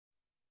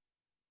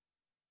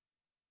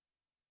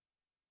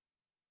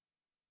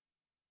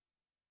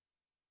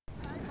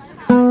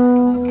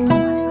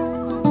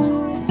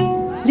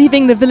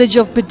Leaving the village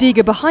of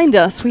Badiga behind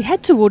us, we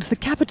head towards the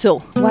capital,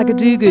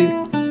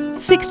 Ouagadougou.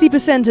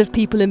 60% of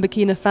people in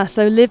Burkina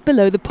Faso live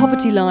below the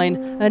poverty line,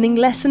 earning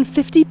less than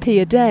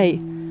 50p a day.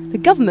 The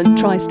government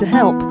tries to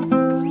help.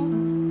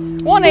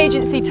 One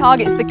agency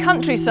targets the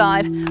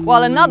countryside,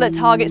 while another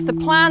targets the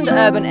planned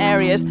urban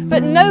areas,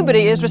 but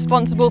nobody is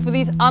responsible for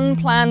these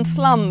unplanned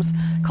slums.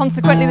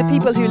 Consequently, the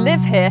people who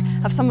live here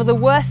have some of the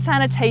worst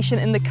sanitation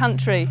in the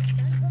country.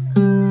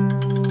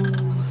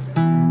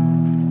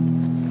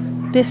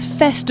 This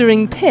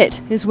festering pit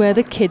is where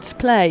the kids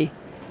play.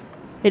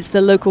 It's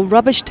the local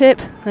rubbish tip,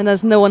 and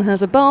as no one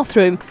has a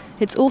bathroom,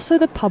 it's also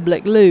the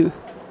public loo.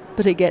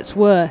 But it gets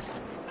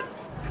worse.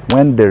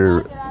 When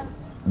the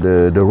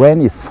rain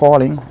is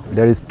falling,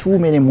 there is too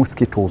many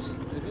mosquitoes,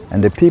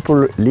 and the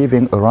people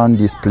living around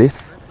this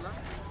place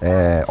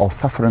are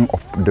suffering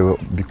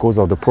because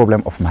of the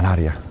problem of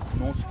malaria.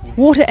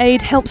 Water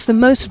aid helps the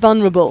most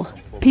vulnerable,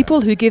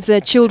 people who give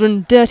their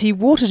children dirty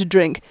water to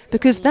drink,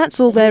 because that's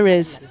all there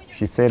is.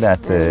 She said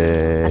that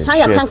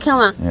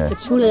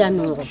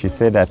she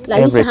said that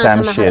every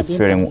time she is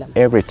feeling,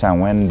 every time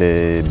when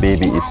the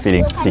baby is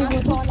feeling sick,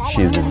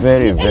 she's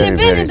very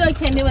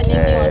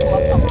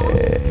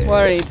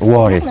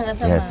worried.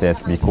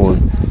 Yes,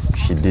 because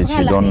she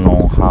don't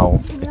know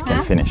how it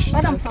can finish.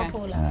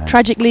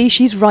 Tragically,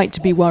 she's right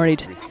to be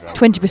worried.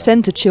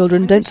 20% of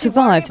children don't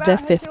survive to their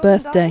 5th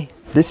birthday.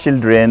 These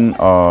children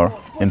are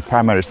in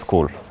primary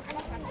school.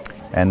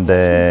 And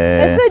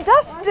they're so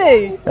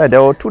dusty. Yeah, they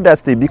are too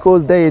dusty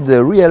because they are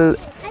the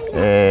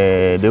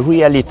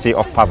reality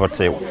of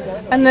poverty.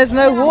 And there's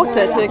no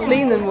water to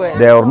clean them with.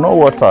 There are no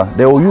water.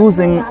 They are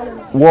using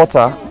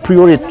water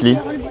purely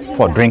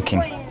for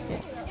drinking.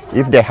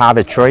 If they have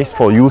a choice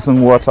for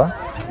using water,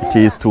 it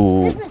is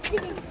to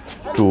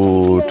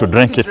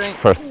drink it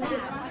first.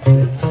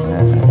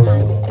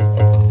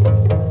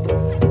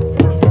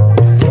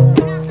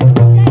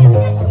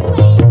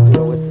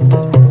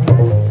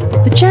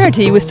 The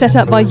charity was set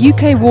up by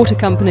UK water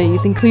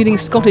companies, including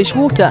Scottish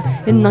Water,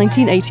 in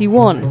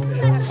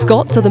 1981.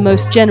 Scots are the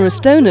most generous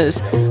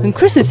donors, and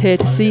Chris is here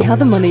to see how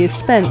the money is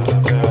spent.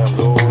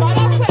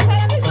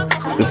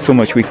 There's so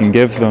much we can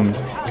give them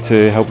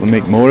to help them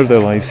make more of their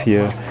lives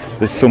here.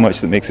 There's so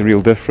much that makes a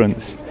real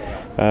difference.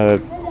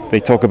 They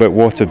talk about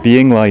water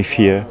being life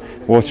here.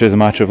 Water is a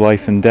matter of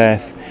life and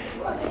death,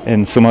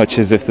 in so much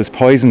as if there's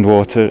poisoned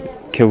water, it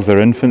kills their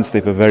infants. They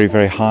have a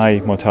very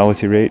high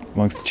mortality rate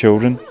amongst the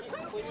children.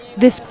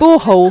 This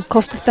borehole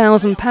cost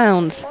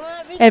 £1,000.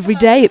 Every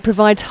day it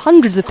provides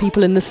hundreds of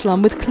people in the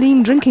slum with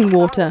clean drinking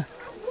water.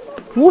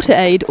 Water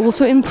aid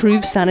also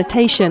improves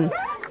sanitation.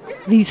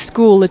 These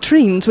school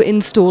latrines were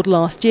installed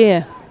last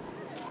year.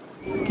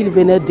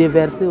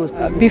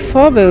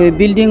 Before the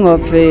building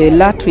of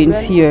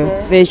latrines here,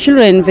 the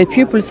children, the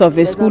pupils of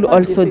the school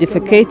also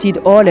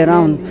defecated all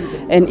around.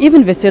 And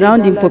even the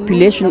surrounding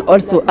population,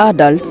 also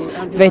adults,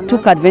 they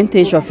took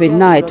advantage of the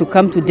night to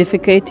come to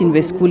defecate in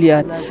the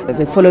schoolyard.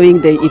 The following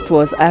day, it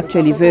was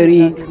actually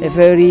a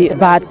very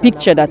bad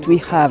picture that we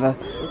have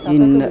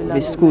in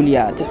the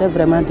schoolyard.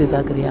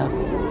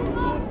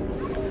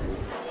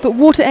 But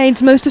Water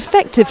Aid's most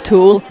effective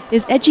tool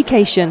is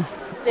education.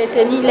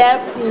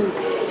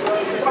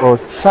 Our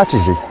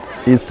strategy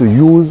is to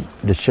use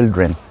the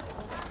children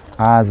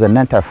as an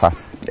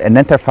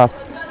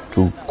interface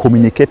to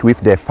communicate with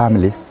their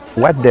family.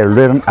 What they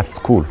learn at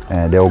school,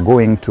 they are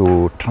going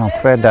to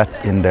transfer that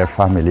in their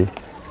family.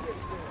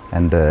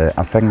 And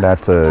I think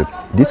that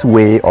this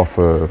way of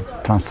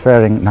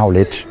transferring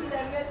knowledge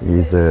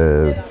is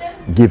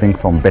giving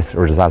some best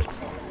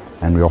results,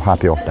 and we are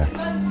happy of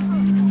that.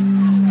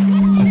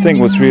 I think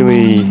what's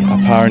really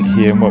apparent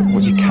here, and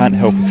what you can't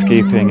help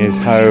escaping, is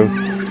how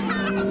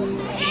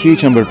a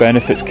huge number of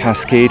benefits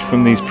cascade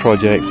from these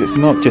projects. It's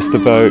not just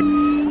about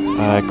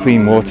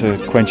clean water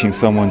quenching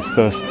someone's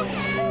thirst.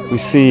 We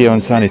see on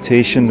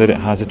sanitation that it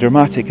has a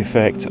dramatic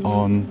effect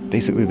on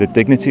basically the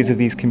dignities of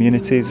these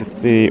communities.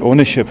 The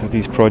ownership of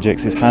these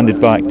projects is handed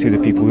back to the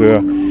people who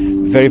are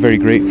very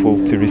grateful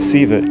to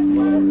receive it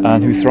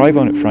and who thrive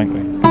on it,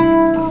 frankly.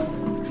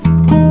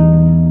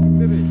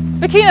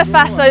 Burkina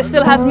Faso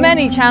still has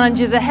many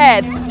challenges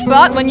ahead,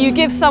 but when you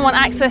give someone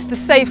access to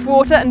safe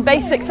water and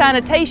basic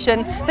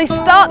sanitation, they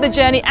start the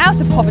journey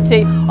out of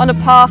poverty on a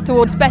path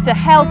towards better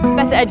health,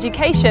 better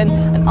education,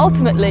 and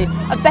ultimately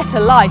a better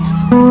life.